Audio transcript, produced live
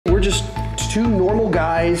just two normal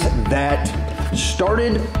guys that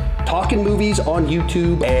started talking movies on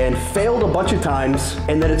YouTube and failed a bunch of times,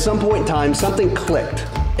 and then at some point in time, something clicked,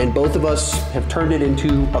 and both of us have turned it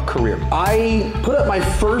into a career. I put up my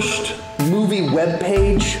first movie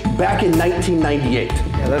webpage back in 1998.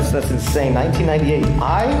 Yeah, that's insane. 1998.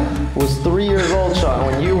 I was 3 years old, Sean,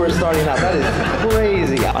 when you were starting out. That is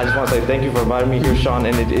crazy. I just want to say thank you for inviting me here, Sean,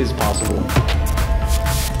 and it is possible.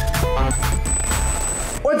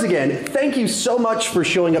 Once again, thank you so much for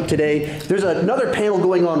showing up today. There's another panel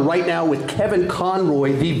going on right now with Kevin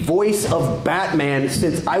Conroy, the voice of Batman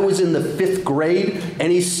since I was in the 5th grade,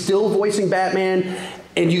 and he's still voicing Batman.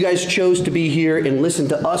 And you guys chose to be here and listen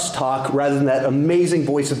to us talk rather than that amazing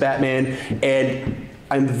voice of Batman. And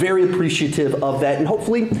I'm very appreciative of that. And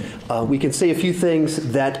hopefully we can say a few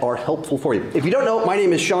things that are helpful for you. If you don't know, my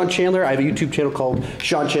name is Sean Chandler. I have a YouTube channel called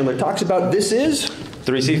Sean Chandler Talks About. This is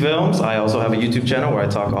 3C Films. I also have a YouTube channel where I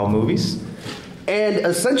talk all movies. And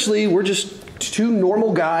essentially, we're just two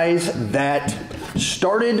normal guys that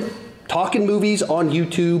started talking movies on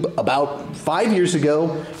YouTube about 5 years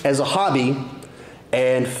ago as a hobby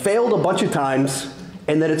and failed a bunch of times.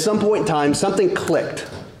 And then at some point in time, something clicked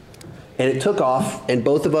and it took off, and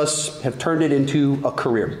both of us have turned it into a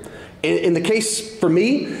career. In the case for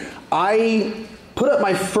me, I put up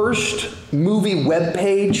my first movie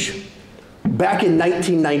webpage back in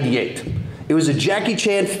 1998. It was a Jackie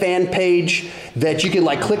Chan fan page that you could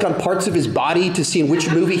like click on parts of his body to see in which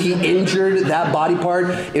movie he injured that body part.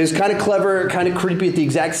 It was kind of clever, kind of creepy at the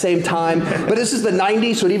exact same time. But this is the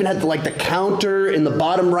 90s, so it even had the counter in the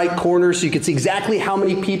bottom right corner so you could see exactly how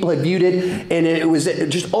many people had viewed it. And it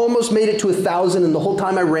just almost made it to 1,000 and the whole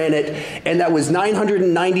time I ran it. And that was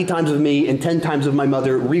 990 times of me and 10 times of my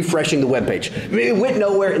mother refreshing the webpage. I mean, it went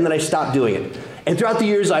nowhere, and then I stopped doing it. And throughout the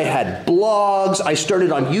years, I had blogs. I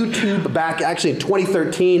started on YouTube back actually in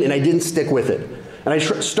 2013, and I didn't stick with it. And I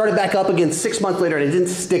started back up again 6 months later, and I didn't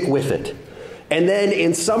stick with it. And then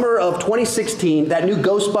in summer of 2016, that new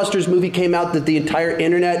Ghostbusters movie came out that the entire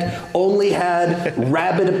internet only had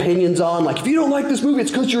rabid opinions on. Like, if you don't like this movie,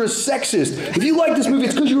 it's because you're a sexist. If you like this movie,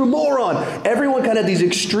 it's because you're a moron. Everyone kind of had these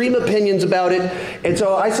extreme opinions about it. And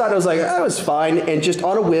so I thought, I was like, that was fine. And just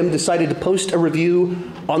on a whim, decided to post a review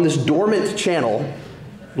on this dormant channel.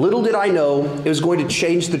 Little did I know it was going to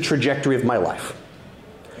change the trajectory of my life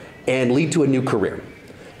and lead to a new career.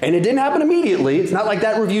 And it didn't happen immediately. It's not like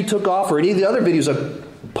that review took off or any of the other videos I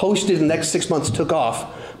posted in the next 6 months took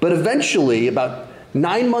off. But eventually, about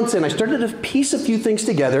 9 months in, I started to piece a few things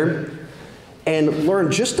together and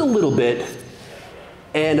learn just a little bit.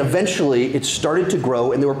 And eventually, it started to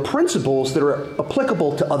grow. And there were principles that are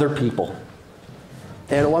applicable to other people.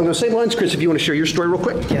 And along those same lines, Chris, if you want to share your story real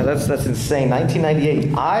quick. Yeah, that's insane.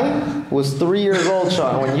 1998. I was 3 years old,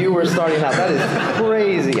 Sean, when you were starting out. That is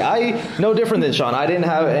crazy. No different than Sean. I didn't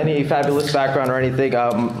have any fabulous background or anything.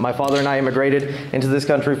 My father and I immigrated into this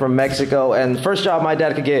country from Mexico, and the first job my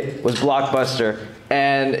dad could get was Blockbuster.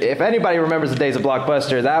 And if anybody remembers the days of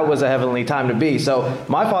Blockbuster, that was a heavenly time to be. So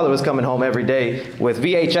my father was coming home every day with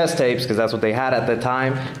VHS tapes, because that's what they had at the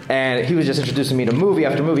time. And he was just introducing me to movie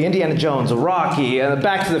after movie. Indiana Jones, Rocky, and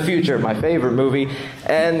Back to the Future, my favorite movie.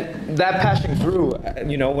 And that passion grew,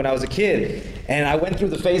 when I was a kid. And I went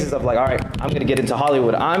through the phases of like, all right, I'm going to get into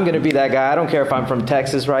Hollywood. I'm going to be that guy. I don't care if I'm from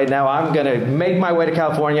Texas right now. I'm going to make my way to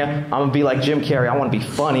California. I'm going to be like Jim Carrey. I want to be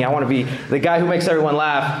funny. I want to be the guy who makes everyone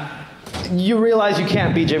laugh. You realize you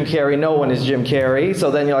can't be Jim Carrey. No one is Jim Carrey.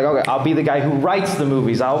 So then you're like, okay, I'll be the guy who writes the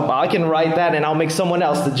movies. I can write that, and I'll make someone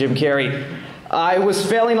else the Jim Carrey. I was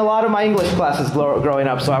failing a lot of my English classes growing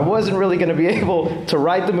up, so I wasn't really going to be able to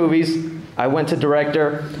write the movies. I went to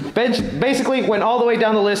director. Basically went all the way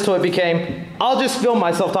down the list till it became, I'll just film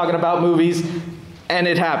myself talking about movies. And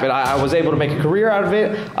it happened. I was able to make a career out of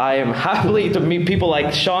it. I am happy to meet people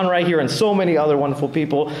like Sean right here and so many other wonderful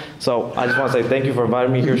people. So I just want to say thank you for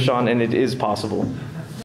inviting me here, Sean, and it is possible.